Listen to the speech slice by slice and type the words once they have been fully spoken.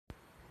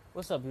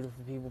What's up,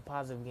 beautiful people?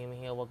 Positive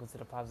Gaming here. Welcome to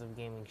the Positive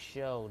Gaming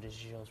Show. This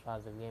is your host,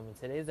 Positive Gaming.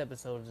 Today's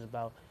episode is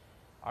about: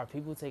 are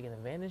people taking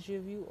advantage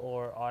of you,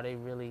 or are they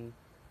really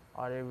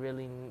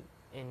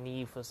in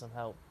need for some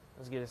help?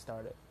 Let's get it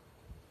started.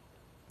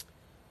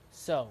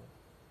 So,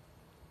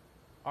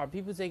 are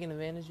people taking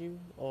advantage of you,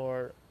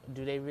 or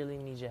do they really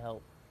need your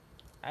help?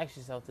 Ask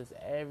yourself this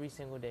every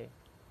single day.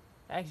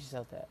 Ask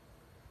yourself that.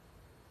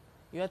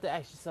 You have to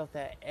ask yourself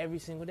that every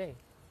single day,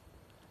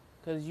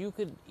 because you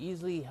could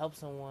easily help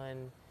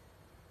someone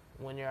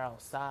when you're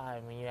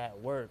outside, when you're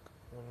at work,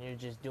 when you're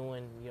just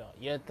doing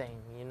your thing,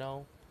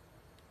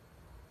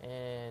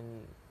 and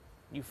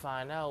you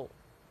find out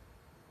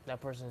that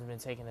person's been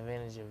taking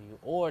advantage of you,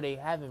 or they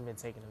haven't been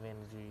taking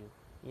advantage of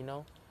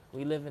you,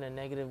 We live in a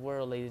negative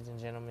world, ladies and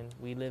gentlemen.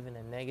 We live in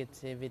a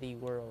negativity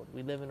world.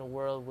 We live in a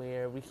world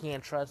where we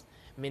can't trust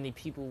many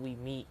people we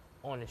meet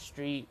on the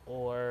street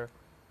or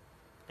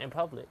in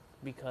public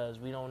because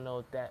we don't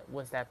know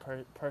what's that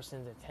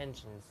person's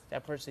intentions.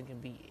 That person can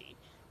be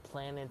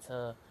planning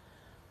to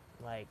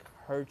like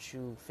hurt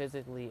you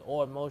physically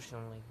or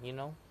emotionally.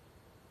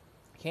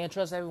 Can't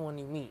trust everyone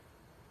you meet.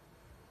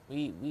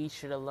 We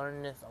should have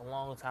learned this a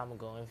long time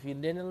ago. If you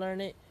didn't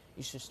learn it,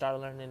 you should start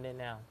learning it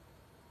now.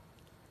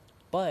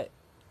 But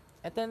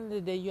at the end of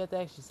the day, you have to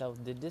ask yourself,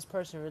 did this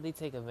person really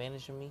take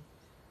advantage of me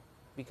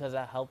because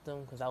I helped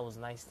them, because I was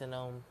nice to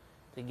them,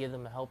 to give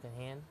them a helping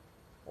hand?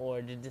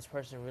 Or did this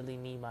person really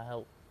need my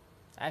help?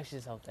 Ask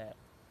yourself that.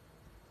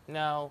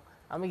 Now,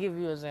 I'm going to give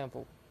you an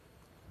example.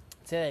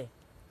 Today,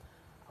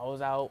 I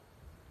was out.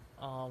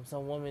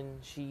 Some woman,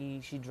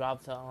 she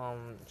dropped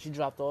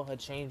all her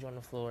change on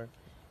the floor,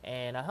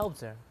 and I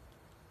helped her.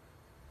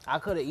 I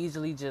could have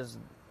easily just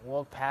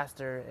walked past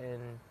her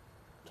and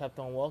kept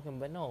on walking,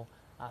 but no,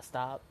 I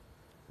stopped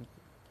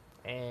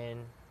and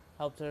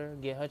helped her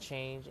get her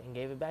change and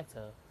gave it back to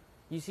her.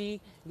 You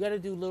see, you gotta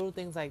do little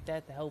things like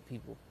that to help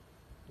people.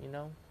 You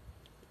know,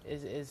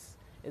 it's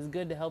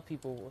good to help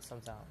people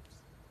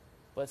sometimes,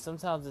 but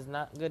sometimes it's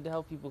not good to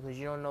help people because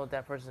you don't know if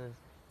that person is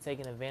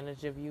taking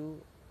advantage of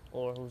you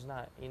or who's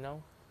not. You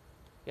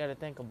gotta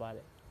think about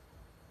it.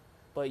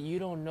 But you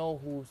don't know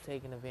who's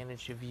taking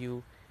advantage of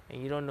you,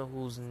 and you don't know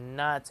who's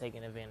not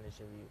taking advantage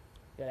of you.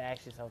 You gotta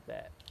ask yourself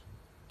that.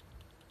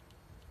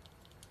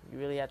 You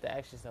really have to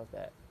ask yourself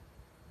that.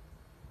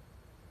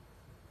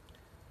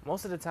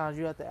 Most of the times,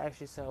 you have to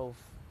ask yourself,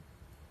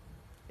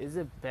 is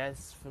it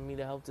best for me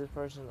to help this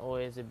person,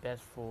 or is it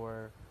best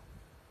for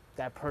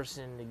that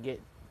person to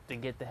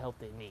get the help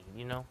they need?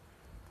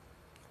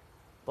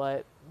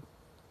 But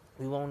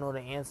we won't know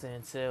the answer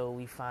until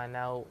we find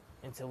out,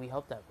 until we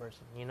help that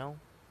person.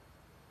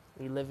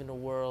 We live in a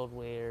world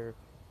where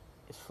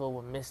it's full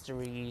with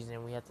mysteries,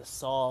 and we have to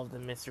solve the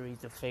mysteries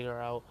to figure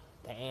out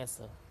the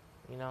answer.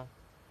 You know,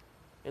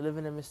 we live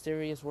in a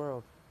mysterious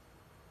world,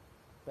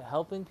 but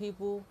helping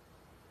people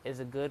is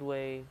a good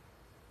way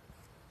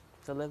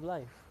to live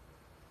life.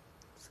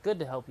 It's good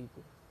to help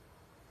people.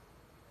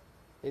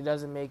 It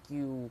doesn't make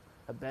you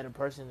a better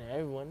person than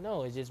everyone.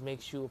 No, it just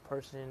makes you a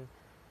person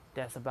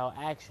that's about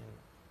action.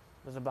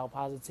 It's about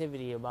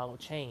positivity, about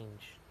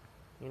change.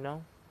 You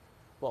know,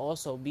 but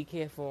also be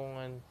careful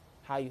on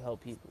how you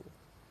help people.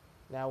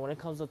 Now, when it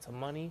comes up to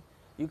money,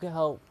 you can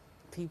help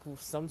people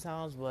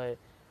sometimes, but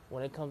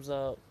when it comes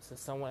up to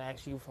someone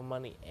asking you for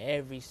money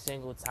every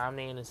single time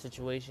they're in a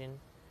situation,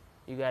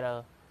 you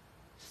gotta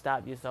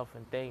stop yourself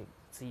and think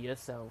to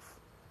yourself,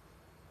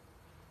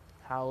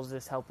 how is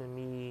this helping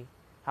me?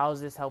 How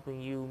is this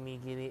helping you? Me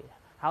get it?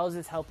 How is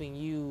this helping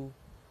you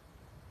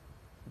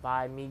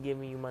by me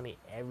giving you money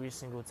every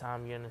single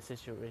time you're in a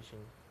situation?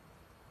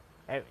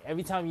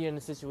 Every time you're in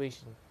a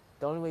situation,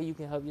 the only way you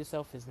can help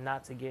yourself is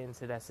not to get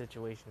into that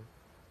situation.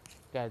 You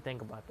gotta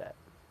think about that.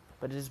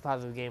 But this is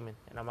Positive Gaming,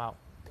 and I'm out.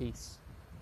 Peace.